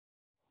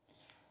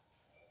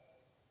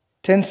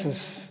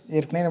tenses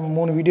ஏற்கனவே நம்ம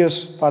 3 videos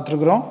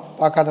பார்த்துருக்குறோம்.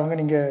 பார்க்காதவங்க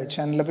நீங்கள்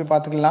சேனலில் போய்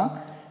பார்த்துக்கலாம்.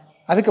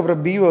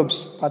 அதுக்கப்புறம் பி வேர்ப்ஸ்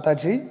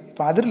பார்த்தாச்சு.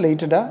 இப்போ அது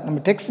ரிலேட்டடாக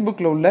நம்ம டெக்ஸ்ட்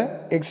புக்கில் உள்ள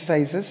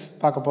எக்ஸசைசஸ்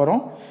பார்க்க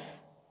போகிறோம்.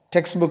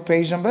 Text book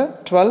page number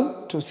 12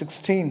 to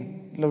 16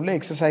 உள்ள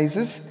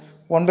எக்ஸசைசஸ்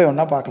ஒன் பை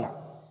ஒன்னாக பார்க்கலாம்.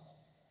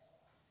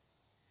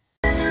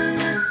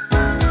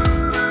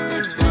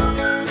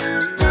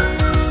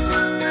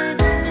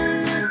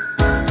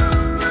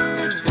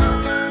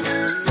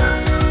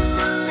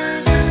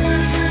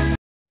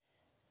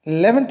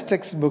 லெவன்த்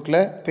டெக்ஸ்ட் புக்கில்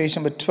பேஜ்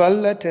நம்பர்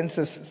 12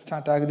 டென்சஸ்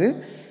ஸ்டார்ட் ஆகுது.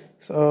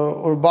 ஸோ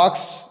ஒரு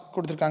பாக்ஸ்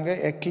கொடுத்துருக்காங்க,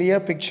 a clear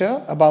picture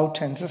about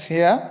tenses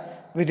here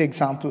with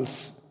examples.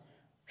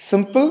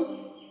 Simple,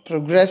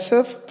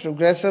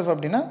 progressive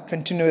அப்படின்னா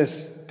continuous,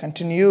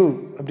 continue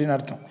அப்படின்னு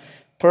அர்த்தம்.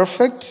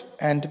 Perfect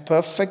and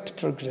perfect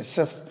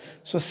progressive.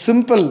 So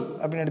simple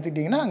அப்படின்னு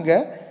எடுத்துக்கிட்டிங்கன்னா அங்கே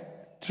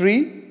 3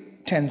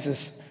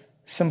 tenses.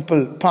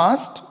 Simple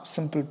past,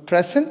 simple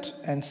present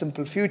and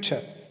simple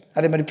future.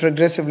 அதே மாதிரி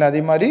ப்ரொக்ரெசிவ்ல அதே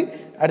மாதிரி,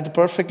 அடுத்து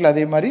பர்ஃபெக்டில்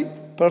அதே மாதிரி,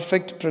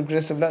 பர்ஃபெக்ட்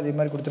ப்ரொக்ரெசிவ்ல அதே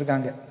மாதிரி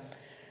கொடுத்துருக்காங்க.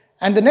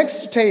 And the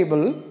next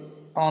table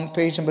on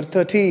page number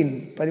 13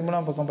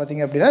 13ஆம் பக்கம்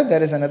பார்த்தீங்க அப்படின்னா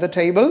there is another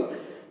table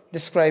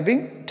describing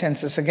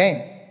tenses again.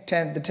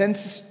 The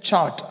tenses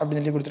chart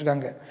அப்படின்னு சொல்லி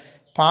கொடுத்துருக்காங்க.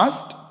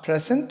 Past,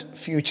 present,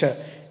 future.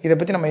 இதை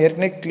பற்றி நம்ம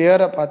ஏற்கனவே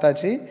கிளியராக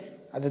பார்த்தாச்சு.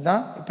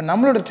 அதுதான் இப்போ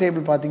நம்மளோட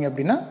டேபிள் பார்த்தீங்க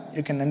அப்படின்னா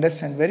you can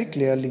understand very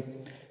clearly.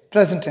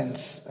 Present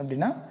tense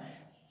அப்படின்னா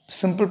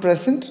simple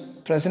present,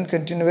 present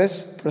continuous,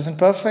 present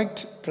perfect,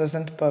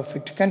 present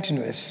perfect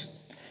continuous.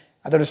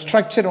 அதோட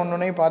ஸ்ட்ரக்சர்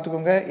ஒன்றையும்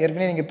பார்த்துக்கோங்க.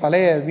 ஏற்கனவே நீங்கள்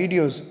பழைய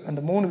வீடியோஸ், அந்த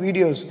 3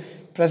 videos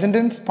present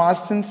tense,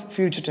 past tense,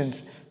 future tense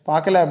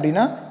பார்க்கல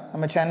அப்படின்னா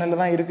நம்ம சேனலில்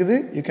தான் இருக்குது.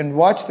 You can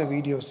watch the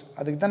videos.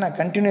 அதுக்கு தான் நான்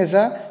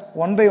கண்டினியூஸாக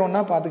ஒன் பை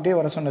ஒன்னாக பார்த்துக்கிட்டே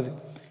வர சொன்னது.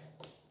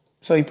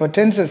 ஸோ இப்போ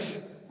டென்சஸ்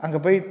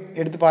அங்கே போய்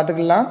எடுத்து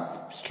பார்த்துக்கலாம்.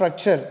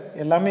 ஸ்ட்ரக்சர்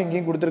எல்லாமே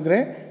இங்கேயும்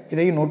கொடுத்துருக்குறேன்,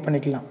 இதையும் நோட்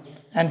பண்ணிக்கலாம்.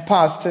 And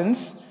past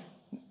tense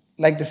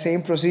like the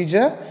same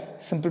procedure,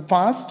 simple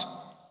past,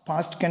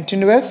 past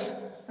continuous,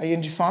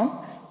 ing form,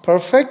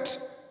 perfect,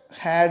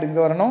 had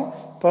inga varanum,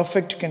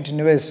 perfect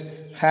continuous,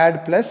 had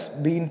plus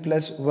been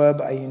plus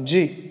verb ing.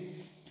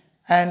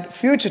 And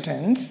future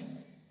tense,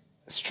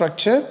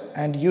 structure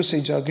and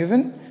usage are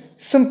given.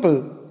 Simple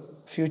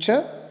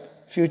future,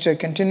 future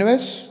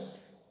continuous,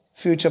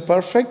 future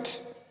perfect,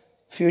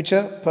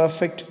 future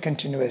perfect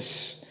continuous.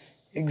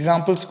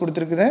 Examples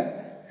kuduthirukku,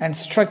 and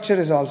structure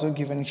is also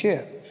given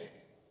here.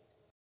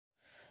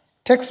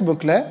 Text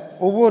புக்கில்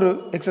ஒவ்வொரு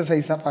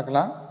எக்ஸசைஸாக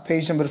பார்க்கலாம்.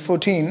 Page number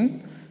 14,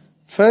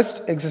 first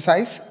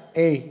exercise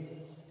A.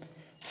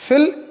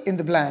 Fill in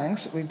the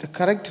blanks with the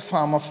correct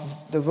form of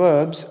the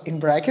verbs in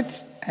brackets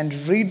and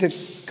read the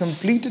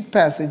completed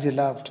passage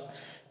aloud.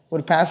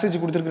 ஒரு passage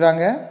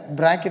கொடுத்துருக்குறாங்க,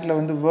 ப்ராக்கெட்டில்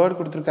வந்து word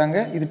கொடுத்துருக்காங்க.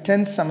 இது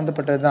tense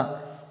சம்மந்தப்பட்டது தான்.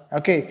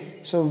 ஓகே,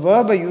 ஸோ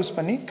வேர்பை யூஸ்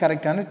பண்ணி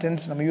கரெக்டான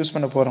டென்ஸ் நம்ம யூஸ்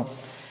பண்ண போகிறோம்.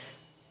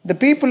 The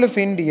people of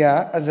India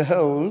as a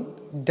whole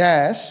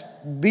dash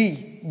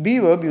B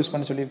verb use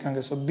பண்ண சொல்லியிருக்காங்க.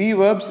 ஸோ பி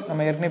வேர்ப்ஸ்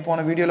நம்ம ஏற்கனவே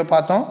போன வீடியோவில்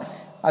பார்த்தோம்.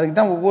 அதுக்கு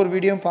தான் ஒவ்வொரு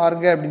வீடியோவும்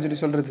பாருங்க அப்படின்னு சொல்லி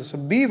சொல்கிறது. ஸோ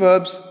பி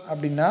வேர்ப்ஸ்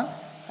அப்படின்னா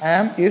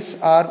ஆம், is,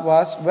 R,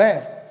 was,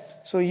 where.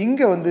 So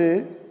இங்கே வந்து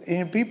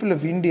பீப்புள்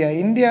ஆஃப் இந்தியா,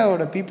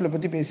 இந்தியாவோட பீப்புளை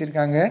பற்றி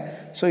பேசியிருக்காங்க.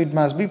 So it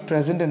must be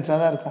present டென்ஸாக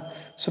தான் இருக்கும்.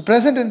 ஸோ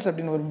ப்ரெசன்ட் டென்ஸ்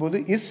அப்படின்னு வரும்போது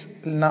இஸ்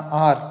இல்லைனா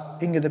ஆர்,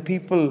 இங்கே த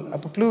பீப்புள்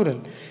அப்போ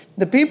plural.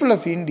 The people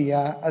of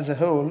India as a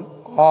whole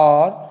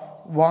R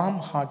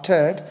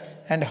warm-hearted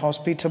and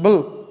hospitable.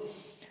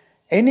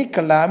 Any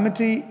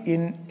calamity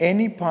in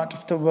any part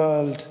of the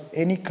world,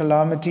 any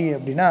calamity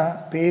அப்படின்னா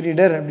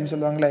பேரிடர் அப்படின்னு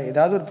சொல்லுவாங்களே,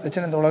 ஏதாவது ஒரு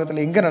பிரச்சனை இந்த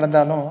உலகத்தில் எங்கே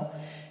நடந்தாலும்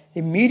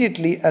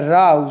immediately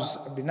arouse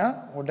அப்படின்னா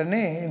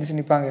உடனே எழுந்து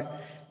நிற்பாங்க.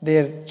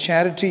 Their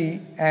charity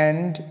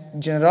and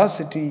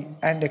generosity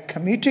and a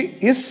committee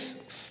is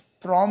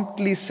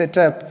promptly set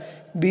up.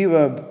 Be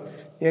verb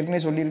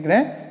ஏற்கனவே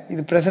சொல்லியிருக்கிறேன்,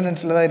 இது present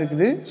tenseல தான்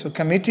இருக்குது. ஸோ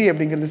கமிட்டி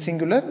அப்படிங்கிறது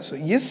singular. So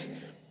is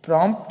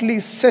promptly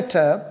set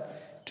up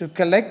to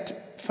collect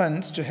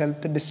funds to help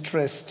the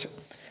distressed.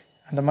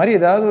 அந்த மாதிரி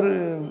ஏதாவது ஒரு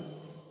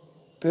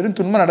பெரும்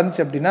துன்பம்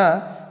நடந்துச்சு அப்படின்னா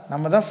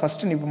நம்ம தான்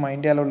ஃபஸ்ட்டு நிற்போமா,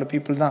 இந்தியாவில் உள்ள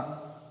பீப்புள் தான்.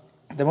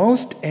 the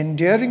most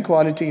enduring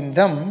quality in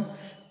them,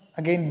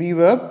 again be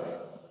verb,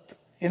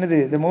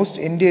 என்னது the most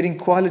enduring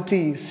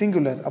quality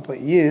singular, அப்போ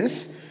is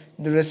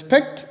the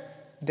respect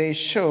they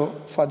show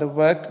for the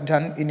work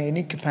done in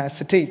any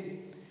capacity.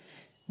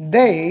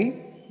 they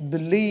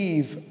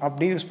believe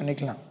அப்படி யூஸ்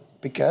பண்ணிக்கலாம்,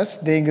 because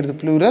theyங்கிறது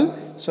plural,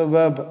 so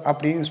verb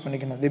அப்படியே use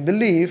பண்ணிக்கணும். they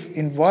believe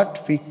in what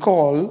we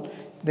call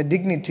the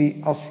dignity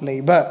of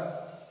labor.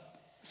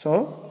 so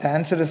the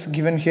answer is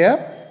given here.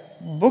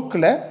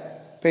 bookல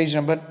page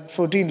number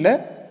 14ல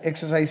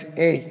exercise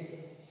A.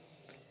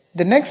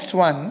 the next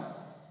one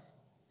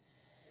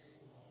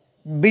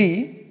B.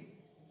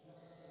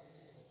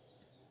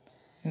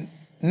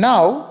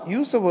 now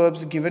use the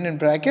verbs given in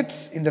brackets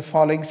in the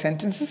following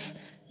sentences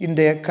in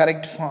their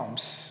correct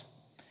forms.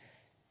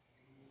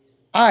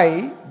 I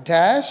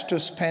dash to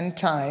spend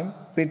time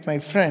with my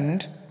friend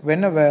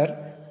whenever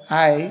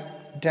I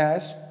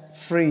dash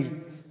free.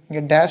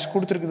 இங்கே dash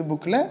கொடுத்துருக்குது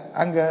புக்கில்,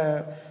 அங்கே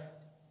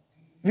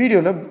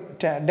வீடியோவில்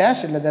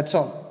dash இல்லை, that's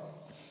all.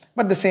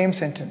 But the same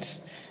sentence.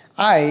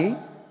 I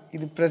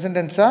இது present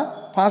tense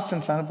past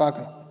tense ஆனு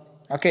பார்க்கணும்.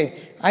 Okay,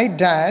 I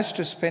dash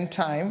to spend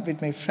time with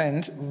my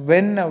friends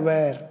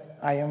whenever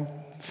I am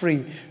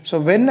free. So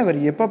whenever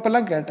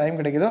எப்பப்பெல்லாம் time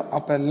கிடைக்குதோ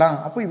அப்பெல்லாம்,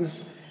 அப்போ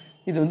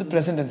இது வந்து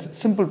present tense,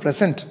 simple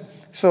present.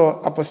 So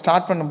அப்போ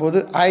start பண்ணும்போது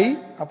ஐ,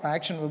 அப்போ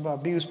ஆக்ஷன் வெர்ப்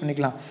அப்படி யூஸ்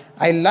பண்ணிக்கலாம்.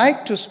 I like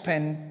to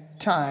spend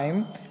time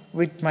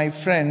with my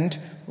friend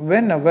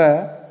whenever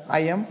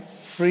I am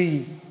free.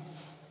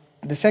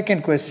 The second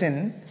question,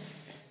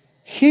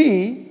 he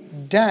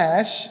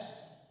dash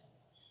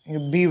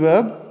be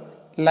verb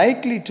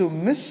likely to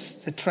miss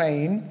the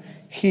train,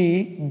 he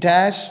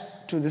dash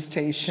to the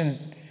station.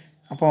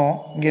 அப்போ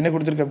இங்கே என்ன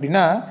கொடுத்துருக்கு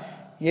அப்படின்னா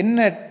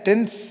என்ன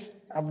tense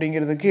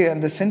அப்படிங்கிறதுக்கு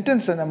அந்த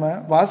சென்டென்ஸை நம்ம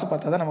வாசி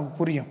பார்த்தா தான் நமக்கு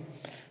புரியும்.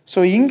 ஸோ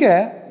இங்கே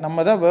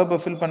நம்ம தான் வேர்பை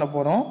ஃபில் பண்ண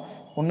போகிறோம்.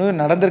 ஒன்று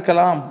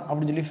நடந்திருக்கலாம்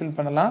அப்படின்னு சொல்லி ஃபில்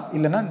பண்ணலாம்,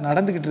 இல்லைனா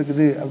நடந்துக்கிட்டு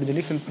இருக்குது அப்படின்னு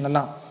சொல்லி ஃபில்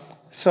பண்ணலாம்.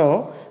 ஸோ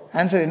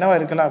ஆன்சர் என்னவா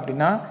இருக்கலாம்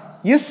அப்படின்னா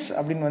இஸ்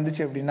அப்படின்னு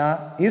வந்துச்சு அப்படின்னா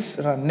இஸ்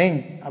ரன்னிங்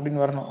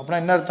அப்படின்னு வரணும். அப்படின்னா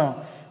என்ன அர்த்தம்?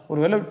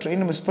 ஒருவேளை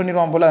ட்ரெயின் மிஸ்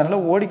பண்ணிடுவான் போல்,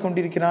 அதனால்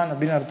ஓடிக்கொண்டிருக்கிறான்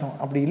அப்படின்னு அர்த்தம்.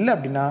 அப்படி இல்லை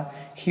அப்படின்னா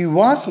he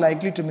was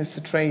likely to miss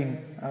the train.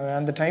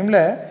 அந்த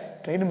டைமில்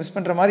ட்ரெயின் மிஸ்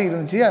பண்ணுற மாதிரி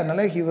இருந்துச்சு,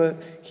 அதனால்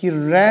he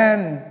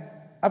ரேன்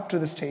up to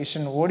the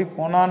station, ஓடி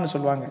போனான்னு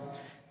சொல்லுவாங்க.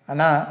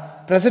 ஆனால்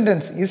ப்ரெசன்ட்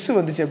டென்ஸ் இஸ்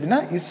வந்துச்சு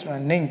அப்படின்னா இஸ்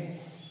ரன்னிங்,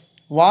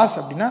 வாஸ்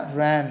அப்படின்னா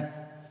ரேன்.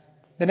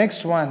 The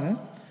next one,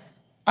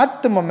 at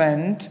the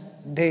moment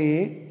they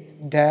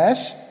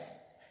dash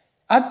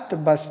at the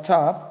bus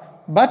stop,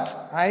 but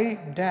I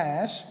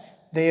dash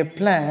their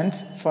plans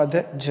for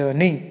the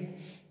journey.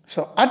 So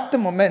at the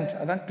moment,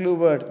 அதான் clue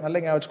word, நல்லா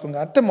ஞாபகம் வச்சுக்கோங்க.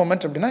 at the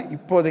moment அப்படின்னா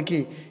இப்போதைக்கு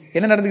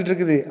என்ன நடந்துக்கிட்டு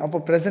இருக்குது, அப்போ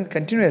ப்ரெசன்ட்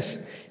கண்டினியூஸ்.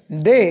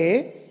 தே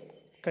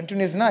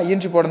கண்டினியூஸ்னா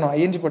ஐஎன்ஜி போடணும்,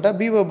 ஐஎன்ஜி போட்டால்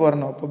பி வேர்ப்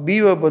வரணும். இப்போ பி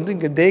வேர்ப் வந்து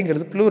இங்கே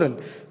தேங்கிறது plural.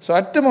 So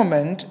at the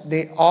moment they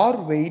are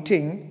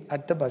waiting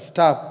at the bus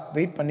stop,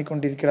 wait பண்ணி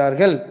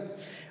கொண்டிருக்கிறார்கள்.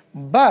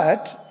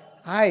 பட்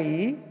ஐ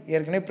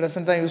ஏற்கனவே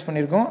ப்ரெசன்ட் தான் யூஸ்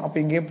பண்ணியிருக்கோம், அப்போ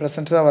இங்கேயும்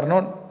ப்ரெசன்ட் தான்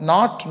வரணும்.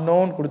 நாட்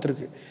நோன்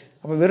கொடுத்துருக்கு,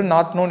 அப்போ வெறும்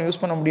நாட் நோன் யூஸ்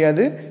பண்ண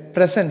முடியாது.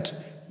 ப்ரெசன்ட்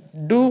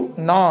டு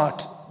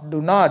நாட்,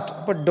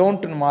 அப்போ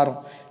டோன்ட்னு மாறும்.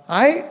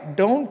 I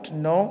don't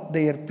know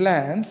there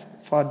plans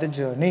for the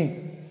journey.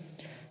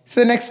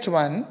 So next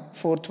one,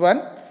 fourth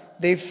one,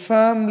 they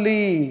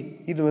firmly.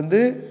 இது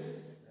வந்து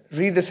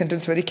read the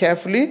sentence very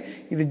carefully,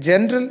 இது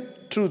ஜென்ரல்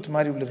ட்ரூத்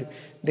மாதிரி உள்ளது.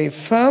 தே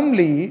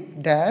firmly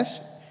dash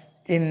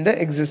in the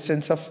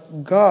existence of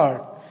God.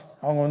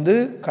 அவங்க வந்து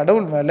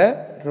கடவுள் மேலே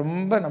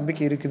ரொம்ப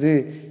நம்பிக்கை இருக்குது.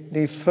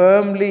 they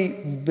firmly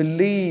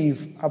believe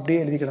அப்படியே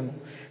எழுதிக்கிடணும்.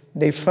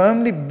 they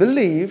firmly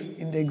believe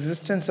in the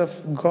existence of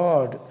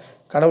God.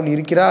 கடவுள்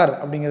இருக்கிறார்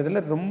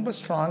அப்படிங்கிறதுல ரொம்ப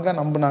ஸ்ட்ராங்காக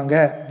நம்பினாங்க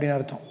அப்படின்னு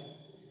அர்த்தம்.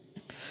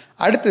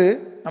 அடுத்து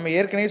நம்ம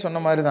ஏற்கனவே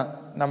சொன்ன மாதிரி தான்,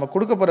 நம்ம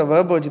கொடுக்க போகிற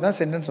வேர்பை வச்சு தான்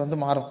சென்டென்ஸ் வந்து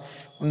மாறும்.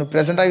 ஒன்று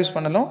ப்ரெசண்ட்டாக யூஸ்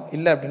பண்ணணும்,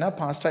 இல்லை அப்படின்னா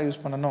பாஸ்ட்டாக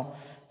யூஸ் பண்ணணும்.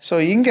 ஸோ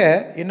இங்கே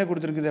என்ன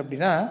கொடுத்துருக்குது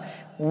அப்படின்னா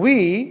we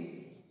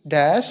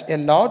dash a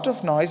lot of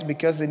noise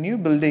because the new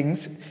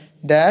buildings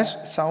dash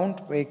sound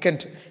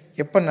vacant.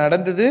 எப்போ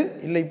நடந்தது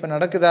இல்லை இப்போ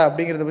நடக்குதா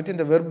அப்படிங்கிறத பற்றி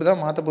இந்த வெர்பு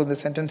தான் மாற்ற போகுது இந்த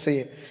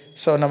சென்டென்ஸையே.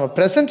 ஸோ நம்ம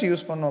ப்ரெசன்ட்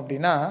யூஸ் பண்ணோம்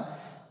அப்படின்னா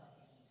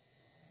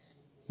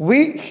we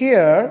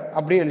hear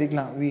அப்படியே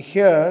எழுதிக்கலாம். we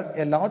hear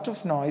a lot of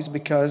noise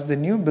because the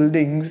new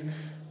buildings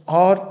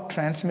are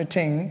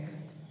transmitting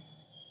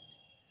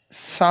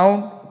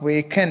sound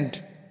vacant.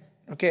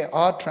 okay,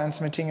 are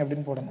transmitting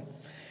அப்படின்னு போடணும்.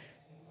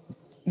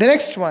 the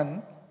next one,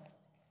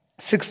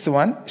 sixth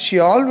one, she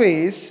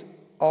always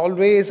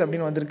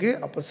அப்படின்னு வந்திருக்கு,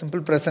 அப்போ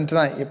சிம்பிள் ப்ரெசன்ட்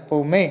தான்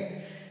எப்போவுமே.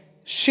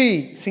 ஷீ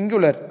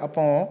சிங்குலர்,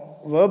 அப்போ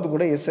வேர்பு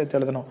கூட எஸ் எடுத்து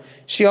எழுதணும்.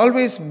 She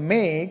always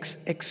maths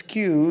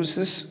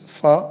excuses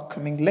for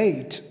coming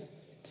late.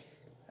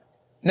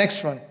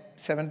 Next one,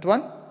 seventh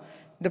one,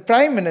 the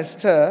prime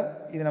minister.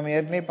 இது நம்ம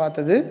ஏற்கனவே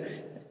பார்த்தது,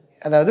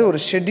 அதாவது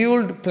ஒரு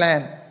ஷெட்யூல்டு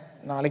பிளான்,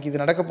 நாளைக்கு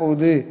இது நடக்க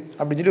போகுது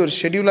அப்படின்னு சொல்லி ஒரு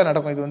ஷெட்யூலாக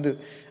நடக்கும் இது வந்து.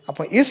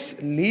 அப்போ is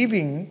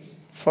leaving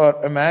for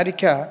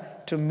America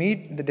to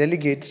meet the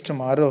delegates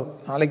tomorrow.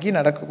 நாளைக்கு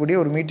நடக்கக்கூடிய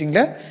ஒரு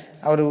மீட்டிங்கில்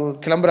அவர்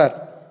கிளம்புறார்.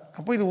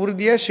 அப்போ இது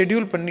உறுதியாக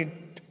ஷெட்யூல் பண்ணி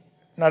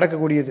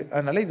நடக்கக்கூடியது,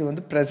 அதனால் இது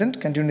வந்து ப்ரெசன்ட்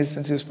கண்டினியூஸ்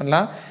டென்ஸ் யூஸ்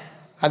பண்ணலாம்.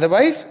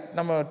 அதர்வைஸ்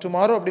நம்ம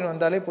டுமாரோ அப்படின்னு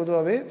வந்தாலே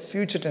பொதுவாகவே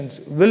ஃபியூச்சர் டென்ஸ்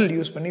வில்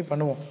யூஸ் பண்ணி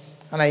பண்ணுவோம்.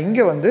 ஆனால்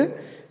இங்கே வந்து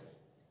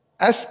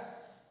as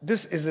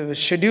this is a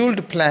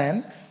scheduled plan,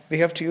 we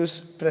have to use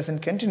present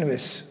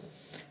continuous.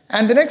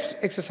 And the next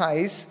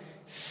exercise,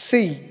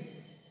 C.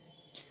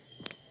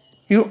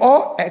 You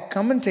are a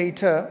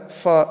commentator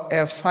for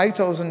a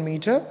 5,000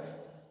 meter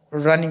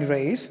running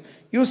race.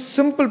 Use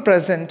simple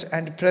present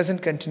and present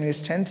continuous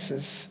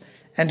tenses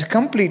and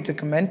complete the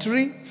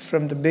commentary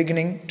from the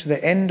beginning to the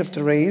end of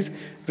the race.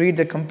 Read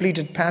the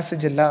completed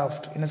passage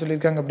aloud. என்ன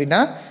சொல்லியிருக்காங்க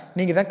அப்படின்னா,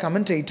 நீங்கள் தான்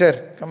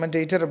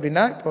commentator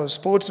அப்படின்னா இப்போ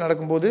sports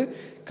நடக்கும்போது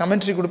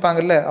commentary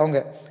கொடுப்பாங்கல்ல அவங்க.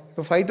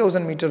 இப்போ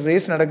 5,000 மீட்டர்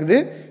ரேஸ் நடக்குது,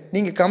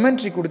 நீங்கள்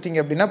கமெண்ட்ரி கொடுத்தீங்க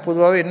அப்படின்னா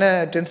பொதுவாகவே என்ன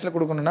டென்ஸில்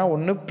கொடுக்கணும்னா,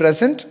 ஒன்று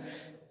present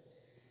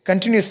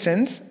continuous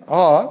tens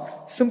are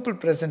simple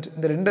present,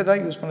 இந்த ரெண்டை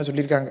தான் யூஸ் பண்ண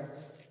சொல்லியிருக்காங்க.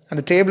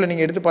 அந்த டேபிளை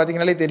நீங்கள் எடுத்து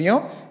பார்த்தீங்கனாலே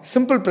தெரியும்.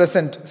 சிம்பிள்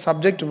ப்ரெசன்ட்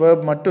சப்ஜெக்ட்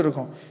வேர்ப் மட்டும்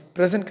இருக்கும்.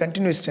 Present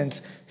continuous tense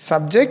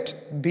subject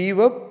B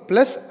verb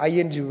plus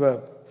ING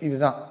verb,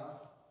 இதுதான்.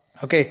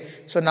 Okay,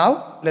 so now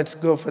let's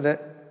go for the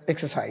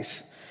exercise.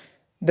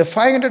 The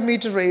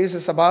 500-meter race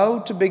is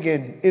about to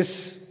begin. Is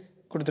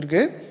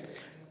கொடுத்திருக்கு.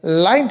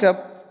 Lined up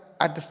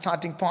at the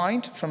starting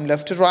point from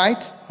left to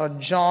right are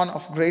John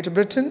of Great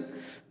Britain,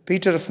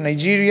 Peter of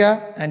Nigeria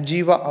and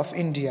Jiva of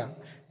India.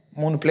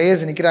 மூணு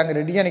players நிற்கிறாங்க,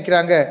 ரெடியாக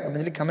நிற்கிறாங்க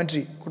அப்படின்னு சொல்லி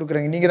commentary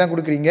கொடுக்குறாங்க. நீங்கள் தான்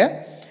கொடுக்குறீங்க.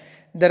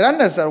 The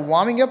runners are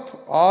warming up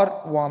or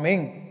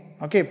warming.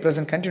 Okay,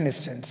 present continuous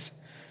tense.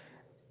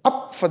 Up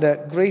for the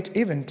great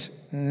event.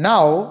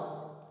 Now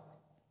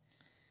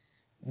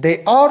they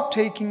are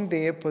taking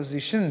their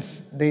positions.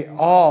 They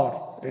are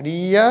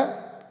ரெடியாக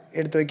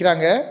எடுத்து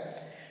வைக்கிறாங்க.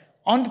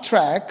 On the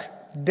track,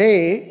 they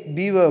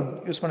be verb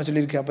use பண்ண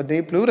சொல்லியிருக்கேன். அப்போ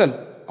they plural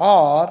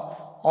are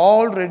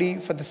all ready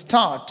for the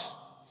start.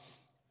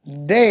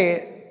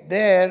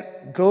 There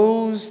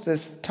goes the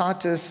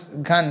starter's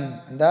gun.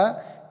 அந்த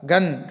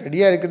gun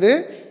ரெடியாக இருக்குது.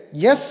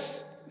 Yes,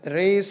 the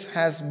race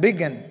has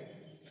begun.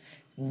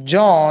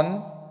 John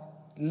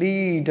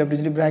lead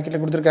அப்படின்னு சொல்லி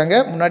பிராக்கெட்டில் கொடுத்துருக்காங்க.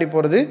 முன்னாடி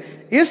போகிறது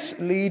is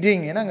leading.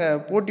 ஏன்னா அங்கே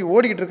போட்டி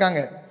ஓடிக்கிட்டு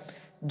இருக்காங்க.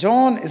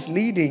 John is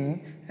leading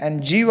and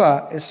Jiva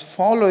is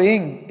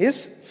following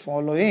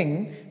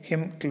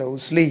him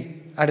closely.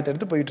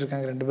 அடுத்தடுத்து போயிட்டு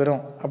இருக்காங்க ரெண்டு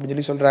பேரும் அப்படின்னு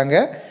சொல்லி சொல்கிறாங்க.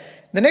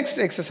 The next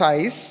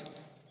exercise,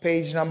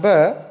 page number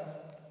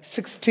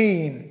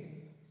 16.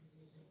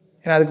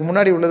 ஏன்னா அதுக்கு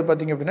முன்னாடி உள்ளது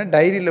பார்த்தீங்க அப்படின்னா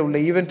டைரியில் உள்ள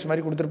ஈவெண்ட்ஸ்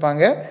மாதிரி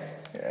கொடுத்துருப்பாங்க.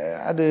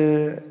 அது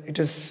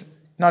it is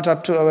not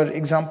up to our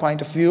exam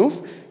point of view.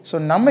 So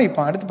நம்ம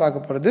இப்போ அடுத்து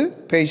பார்க்க போகிறது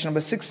page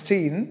number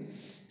 16.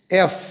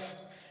 F.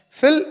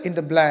 Fill in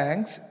the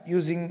blanks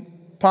using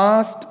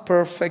past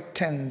perfect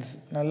tense.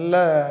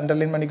 நல்லா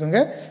அண்டர்லைன்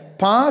பண்ணிக்கோங்க.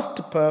 past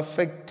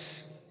perfect.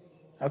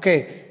 ஓகே,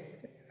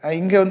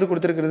 இங்கே வந்து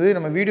கொடுத்துருக்கிறது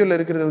நம்ம வீடியோவில்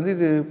இருக்கிறது வந்து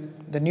இது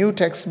the new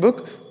text book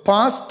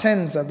past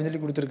tense அப்படின்னு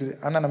சொல்லி கொடுத்துருக்குது.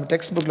 ஆனால் நம்ம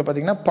டெக்ஸ்ட் புக்கில்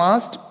பார்த்தீங்கன்னா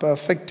பாஸ்ட்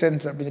பர்ஃபெக்ட்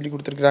டென்ஸ் அப்படின்னு சொல்லி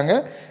கொடுத்துருக்குறாங்க.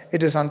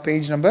 It is on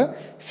page number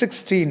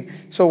 16.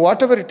 So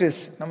what ever it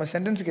is நம்ம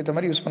சென்டென்ஸுக்கு ஏற்ற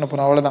மாதிரி யூஸ் பண்ண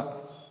போகிறோம், அவ்வளோதான்.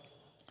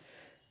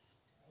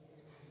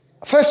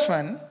 First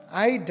one,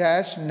 I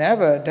dash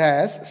never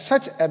dash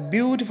such a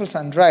beautiful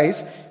sunrise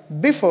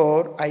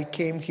before I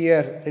came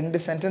here. ரெண்டு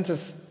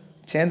சென்டென்சஸ்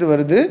சேர்ந்து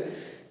வருது,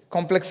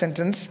 காம்ப்ளெக்ஸ்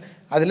சென்டென்ஸ்.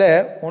 அதில்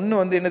ஒன்று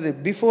வந்து என்னது,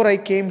 பிஃபோர் ஐ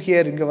கேம்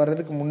ஹியர், இங்கே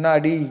வர்றதுக்கு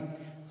முன்னாடி.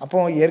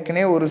 அப்போது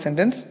ஏற்கனவே ஒரு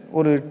சென்டென்ஸ்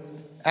ஒரு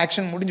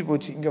ஆக்ஷன் முடிஞ்சு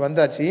போச்சு, இங்கே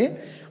வந்தாச்சு.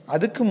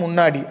 அதுக்கு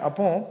முன்னாடி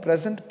அப்போது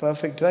ப்ரெசன்ட்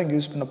பர்ஃபெக்ட் தான் இங்கே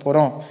யூஸ் பண்ண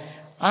போகிறோம்.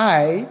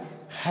 ஐ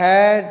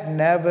ஹேட்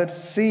நெவர்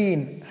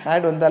சீன்,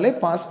 ஹேட் வந்தாலே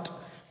பாஸ்ட்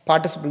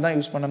பார்ட்டிசிபிள் தான்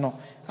யூஸ் பண்ணணும்.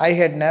 ஐ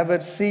had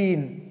never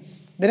seen.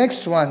 The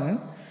next one,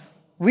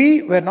 we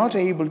were not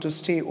able to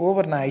stay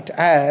overnight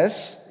as,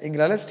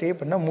 எங்களால் ஸ்டே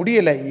பண்ண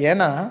முடியலை,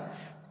 ஏன்னா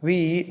we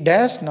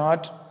dash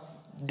not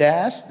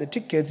dash the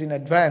tickets in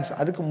advance,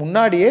 அதுக்கு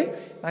முன்னாடியே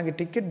நாங்கள்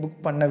டிக்கெட் புக்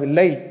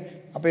பண்ணவில்லை.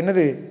 அப்போ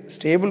என்னது,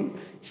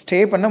 ஸ்டே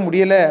பண்ண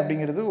முடியலை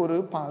அப்படிங்கிறது ஒரு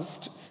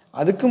பாஸ்ட்,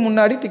 அதுக்கு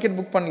முன்னாடி டிக்கெட்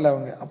புக் பண்ணல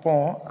அவங்க. அப்போ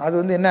அது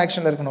வந்து என்ன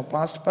ஆக்ஷனில் இருக்கணும்,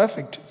 past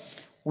perfect.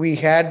 we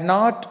had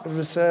not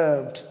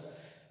reserved,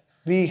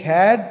 we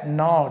had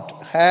not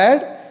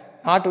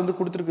வந்து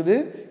கொடுத்துருக்குது,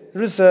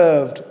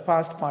 reserved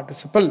past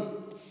participle.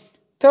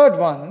 Third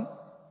one,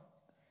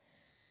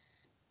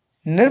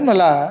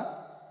 Nirmala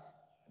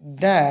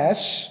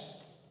dash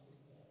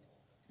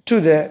to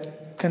the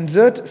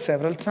concert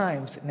several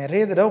times,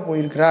 நிறைய தடவை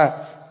போயிருக்கிறா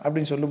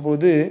அப்படின்னு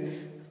சொல்லும்போது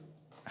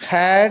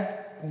had,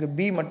 இங்கே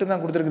பி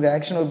மட்டும்தான் கொடுத்துருக்குது,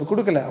 ஆக்ஷன் ஒரு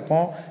கொடுக்கல. அப்போ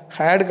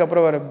ஹேடுக்கு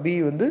அப்புறம் வர பி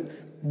வந்து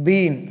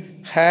been,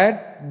 had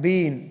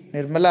been,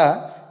 Nirmala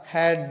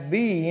had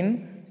been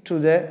to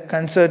the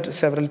concert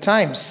several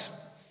times.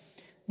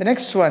 The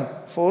next one,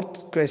 fourth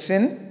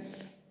question,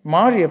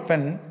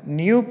 Mariyappan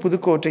knew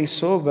Pudukkottai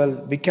so well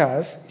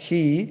because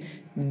he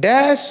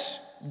dashed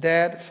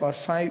there for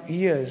 5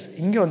 years.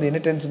 இங்கே வந்து என்ன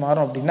டென்ஸ்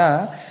மாறும் அப்படின்னா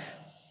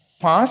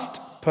பாஸ்ட்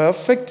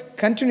பர்ஃபெக்ட்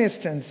கண்டினியூஸ்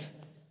டென்ஸ்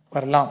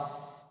வரலாம்.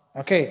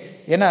 Okay,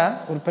 ஏன்னா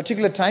ஒரு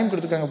particular time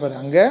கொடுத்துருக்காங்க பாரு,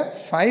 அங்கே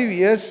 5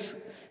 years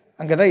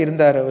அங்கே தான்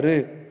இருந்தார் அவர்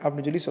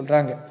அப்படின்னு சொல்லி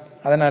சொல்கிறாங்க.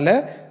 அதனால்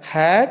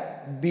had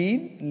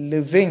been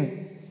living,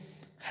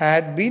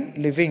 had been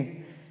living.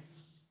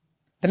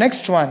 The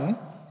next one,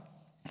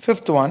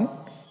 fifth one,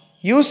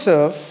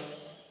 Yusuf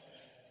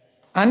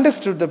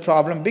understood the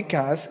problem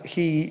because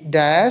he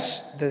dashed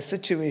the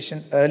situation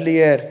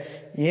earlier.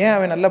 ஏன்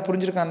அவன் நல்லா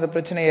புரிஞ்சிருக்கான் அந்த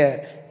பிரச்சனையை,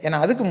 ஏன்னா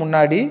அதுக்கு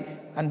முன்னாடி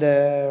அந்த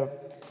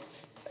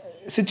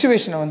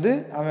சிச்சுவேஷனை வந்து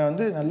அவன்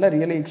வந்து நல்லா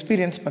ரியலி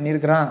எக்ஸ்பீரியன்ஸ்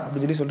பண்ணியிருக்கிறான்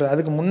அப்படின்னு சொல்லி சொல்கிறான்.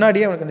 அதுக்கு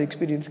முன்னாடியே அவனுக்கு அந்த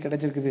எக்ஸ்பீரியன்ஸ்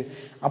கிடச்சிருக்குது.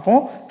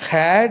 அப்போது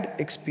had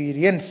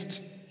experienced,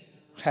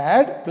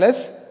 had plus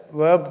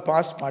verb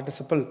past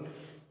participle.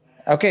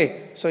 Okay,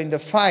 so in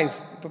the 5,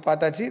 இப்போ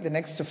பார்த்தாச்சு. The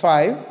next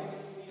 5,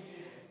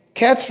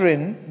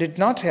 Catherine did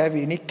not have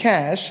any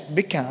cash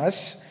because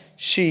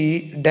she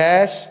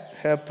dashed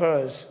her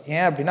purse.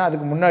 ஏன் அப்படின்னா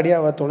அதுக்கு முன்னாடியே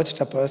அவள்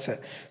தொலைச்சிட்ட பர்ஸை.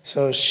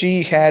 So she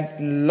had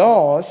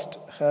lost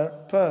her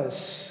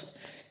purse.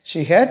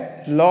 She had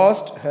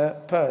lost her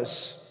purse.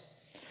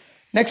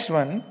 Next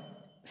one,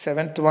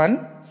 7th one,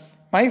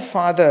 my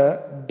father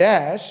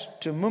dashed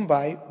to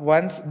Mumbai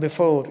once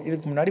before.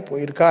 இதுக்கு முன்னாடி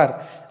போயிருக்கார்.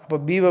 அப்போ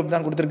பி வெர்ப்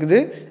தான் கொடுத்துருக்குது.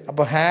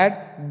 அப்போ had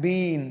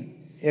been,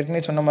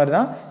 ஏற்கனவே சொன்ன மாதிரி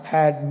தான்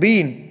had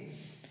been.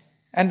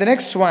 And the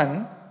next one,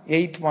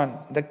 8th one,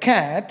 the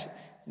cat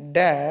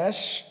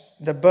dash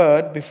the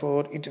bird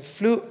before it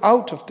flew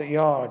out of the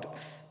yard.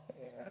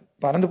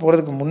 பறந்து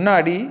போகிறதுக்கு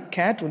முன்னாடி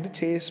கேட் வந்து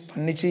சேஸ்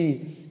பண்ணிச்சு.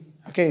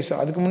 ஓகே, ஸோ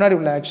அதுக்கு முன்னாடி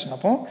உள்ள ஆக்ஷன்.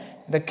 அப்போ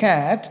the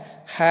cat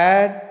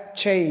had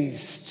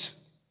chased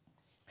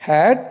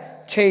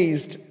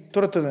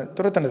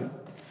துரத்துனது.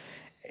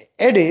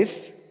 Edith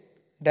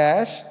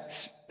dash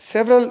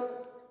several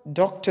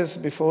doctors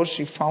before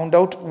she found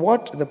out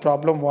what the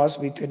problem was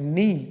with her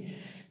knee.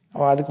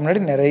 அதுக்கு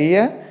முன்னாடி நிறைய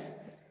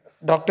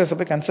டாக்டர்ஸை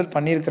போய் கன்சல்ட்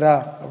பண்ணியிருக்கிறா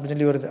அப்படின்னு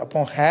சொல்லி வருது.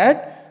 அப்போ had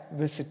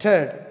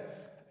visited,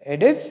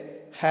 Edith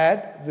had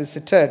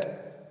visited.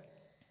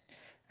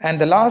 And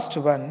the last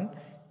one,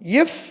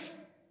 if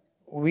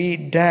we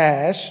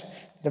dash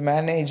the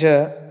manager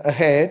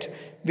ahead,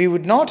 we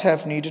would not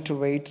have needed to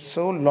wait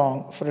so long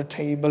for a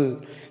table.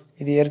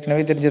 இது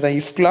ஏற்கனவே தெரிஞ்சதா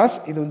if class.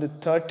 இது வந்து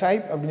third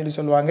type அப்படின்னு சொல்லி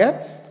சொல்லுவாங்க.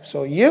 So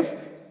if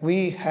we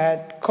had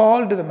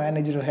called the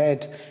manager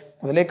ahead,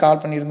 முதலே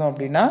கால் பண்ணியிருந்தோம்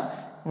அப்படின்னா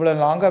இவ்வளோ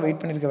லாங்காக வெயிட்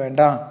பண்ணியிருக்க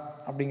வேண்டாம்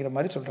அப்படிங்கிற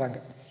மாதிரி சொல்கிறாங்க.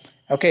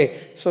 ஓகே,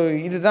 ஸோ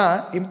இதுதான்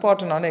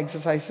இம்பார்ட்டண்டான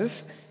எக்ஸசைசஸ்.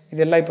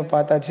 இதெல்லாம் இப்போ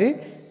பார்த்தாச்சு.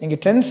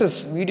 நீங்கள் டென்சஸ்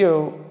வீடியோ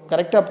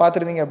கரெக்டாக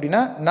பார்த்துருந்தீங்க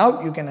அப்படின்னா now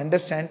you can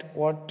understand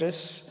what is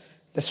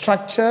the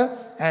structure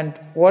and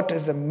what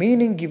is the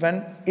meaning given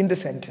in the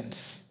sentence.